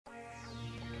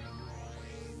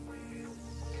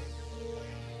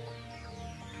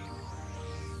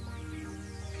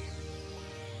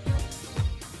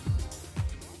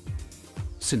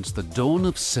Since the dawn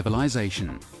of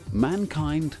civilization,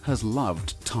 mankind has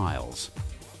loved tiles.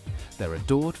 They're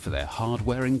adored for their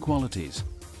hard-wearing qualities,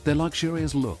 their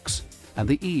luxurious looks, and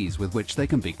the ease with which they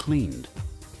can be cleaned.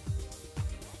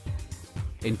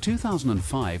 In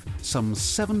 2005, some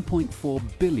 7.4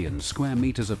 billion square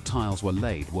meters of tiles were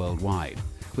laid worldwide,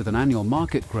 with an annual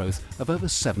market growth of over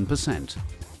 7%.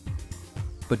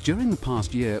 But during the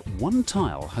past year, one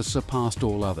tile has surpassed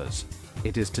all others.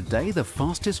 It is today the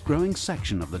fastest growing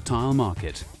section of the tile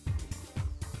market.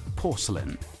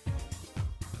 Porcelain.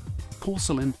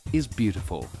 Porcelain is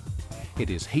beautiful.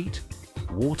 It is heat,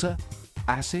 water,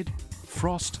 acid,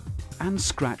 frost, and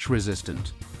scratch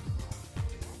resistant.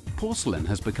 Porcelain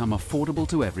has become affordable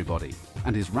to everybody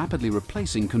and is rapidly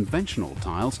replacing conventional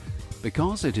tiles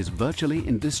because it is virtually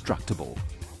indestructible.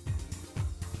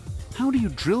 How do you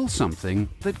drill something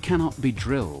that cannot be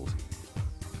drilled?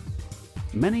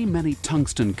 Many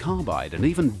tungsten carbide and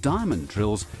even diamond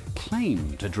drills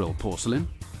claim to drill porcelain,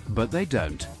 but they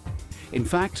don't. In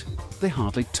fact, they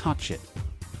hardly touch it.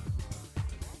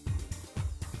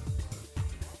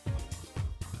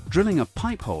 Drilling a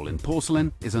pipe hole in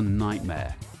porcelain is a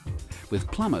nightmare, with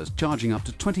plumbers charging up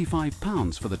to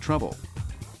 £25 for the trouble.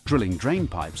 Drilling drain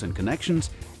pipes and connections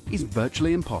is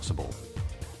virtually impossible.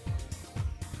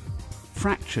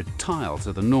 Fractured tiles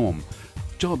are the norm.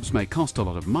 Jobs may cost a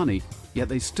lot of money, yet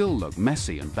they still look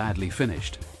messy and badly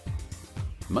finished.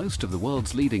 Most of the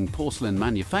world's leading porcelain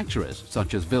manufacturers,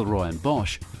 such as Villeroy and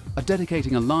Bosch, are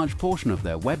dedicating a large portion of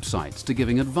their websites to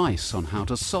giving advice on how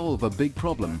to solve a big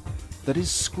problem that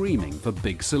is screaming for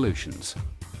big solutions.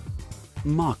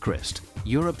 Marcrist,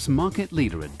 Europe's market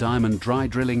leader at diamond dry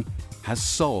drilling, has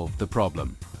solved the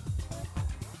problem.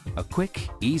 A quick,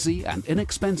 easy and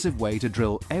inexpensive way to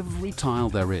drill every tile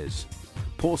there is.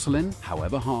 Porcelain,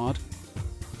 however hard,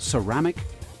 ceramic,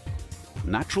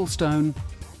 natural stone,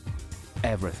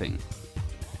 everything.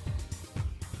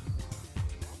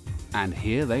 And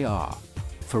here they are.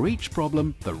 For each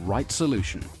problem, the right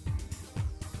solution.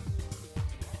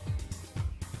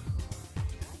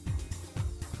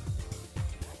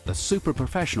 The super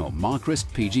professional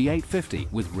Marcrist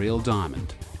PG850 with real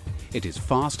diamond. It is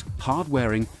fast,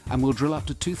 hard-wearing and will drill up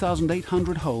to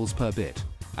 2,800 holes per bit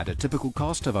at a typical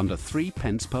cost of under 3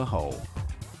 pence per hole.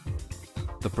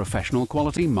 The professional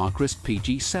quality Marcrist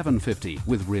PG750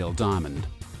 with real diamond.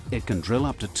 It can drill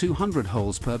up to 200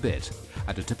 holes per bit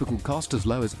at a typical cost as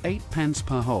low as 8 pence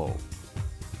per hole.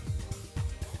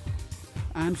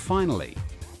 And finally,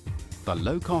 the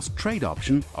low-cost trade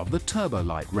option of the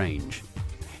Turbolite range.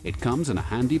 It comes in a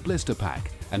handy blister pack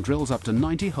and drills up to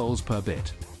 90 holes per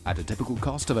bit at a typical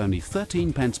cost of only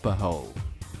 13 pence per hole.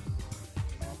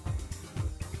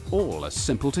 All are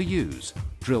simple to use.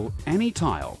 Drill any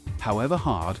tile, however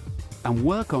hard, and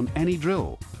work on any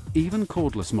drill, even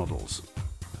cordless models.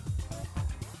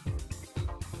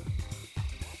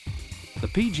 The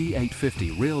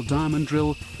PG850 Real Diamond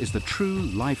Drill is the true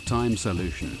lifetime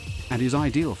solution and is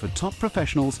ideal for top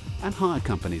professionals and hire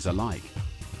companies alike.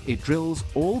 It drills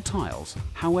all tiles,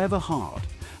 however hard,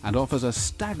 and offers a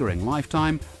staggering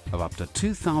lifetime of up to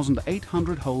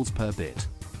 2,800 holes per bit.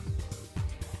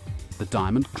 The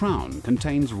diamond crown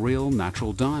contains real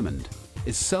natural diamond,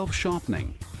 is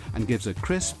self-sharpening, and gives a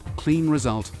crisp, clean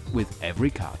result with every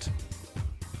cut.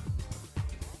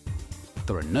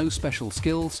 There are no special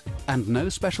skills and no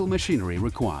special machinery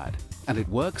required, and it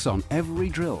works on every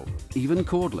drill, even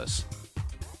cordless.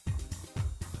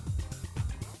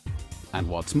 And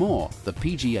what's more, the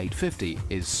PG850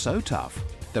 is so tough,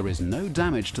 there is no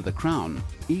damage to the crown,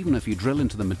 even if you drill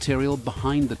into the material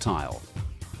behind the tile.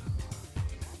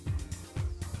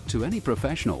 To any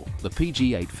professional, the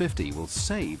PG850 will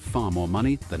save far more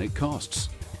money than it costs.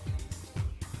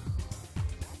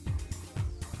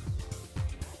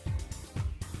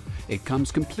 It comes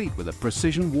complete with a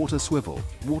precision water swivel,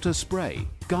 water spray,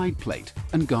 guide plate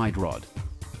and guide rod.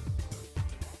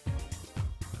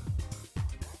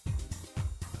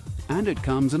 And it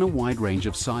comes in a wide range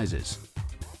of sizes.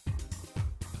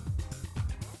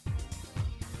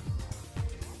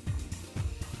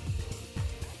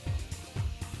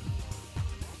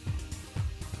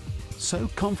 So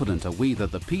confident are we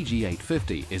that the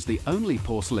PG850 is the only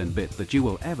porcelain bit that you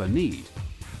will ever need,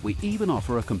 we even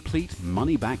offer a complete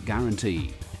money-back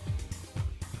guarantee.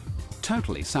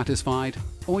 Totally satisfied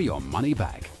or your money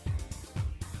back.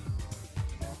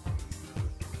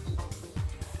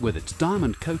 With its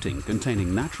diamond coating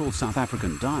containing natural South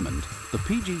African diamond, the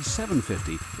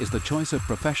PG750 is the choice of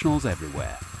professionals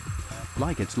everywhere.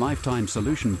 Like its lifetime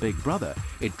solution Big Brother,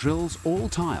 it drills all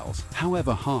tiles,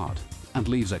 however hard, and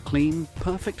leaves a clean,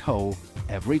 perfect hole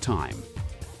every time.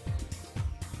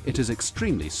 it is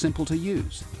extremely simple to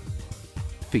use.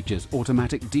 Features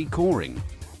automatic decoring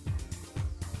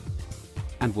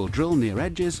and will drill near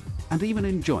edges and even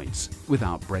in joints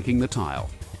without breaking the tile.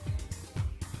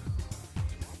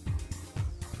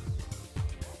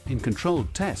 In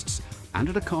controlled tests, and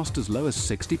at a cost as low as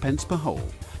 60 pence per hole,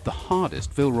 the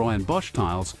hardest Villeroy and Bosch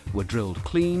tiles were drilled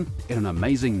clean in an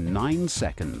amazing 9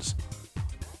 seconds.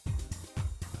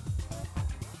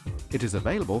 It is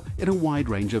available in a wide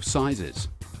range of sizes.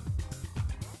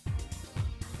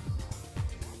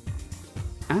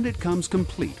 And it comes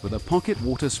complete with a pocket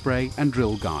water spray and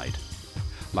drill guide.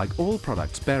 Like all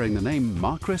products bearing the name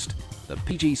Marcrist, the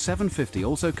PG750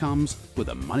 also comes with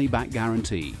a money-back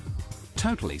guarantee.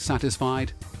 Totally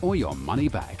satisfied or your money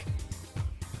back.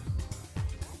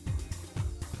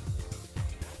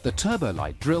 The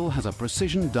Turbolite drill has a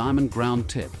precision diamond ground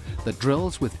tip that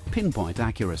drills with pinpoint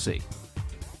accuracy.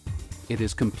 It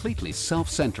is completely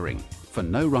self-centering for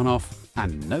no runoff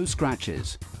and no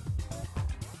scratches.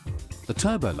 The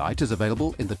Turbolite is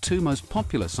available in the two most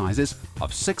popular sizes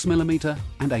of 6mm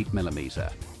and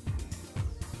 8mm,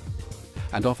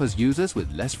 and offers users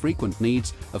with less frequent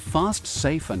needs a fast,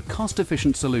 safe and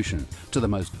cost-efficient solution to the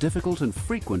most difficult and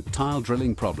frequent tile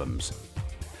drilling problems.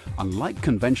 Unlike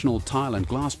conventional tile and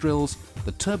glass drills,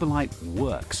 the Turbolite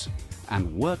works,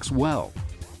 and works well.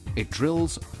 It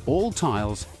drills all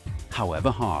tiles, however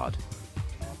hard.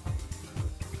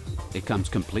 It comes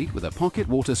complete with a pocket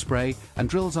water spray and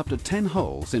drills up to 10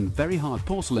 holes in very hard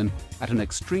porcelain at an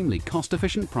extremely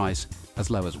cost-efficient price as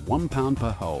low as £1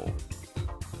 per hole.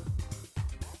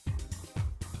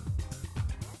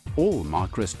 All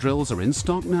Marcrist drills are in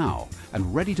stock now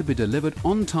and ready to be delivered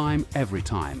on time every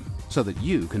time, so that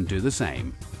you can do the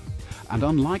same. And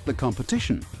unlike the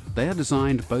competition, they are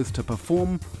designed both to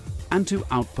perform and to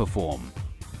outperform.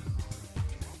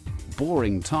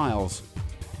 Boring tiles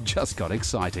just got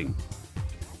exciting.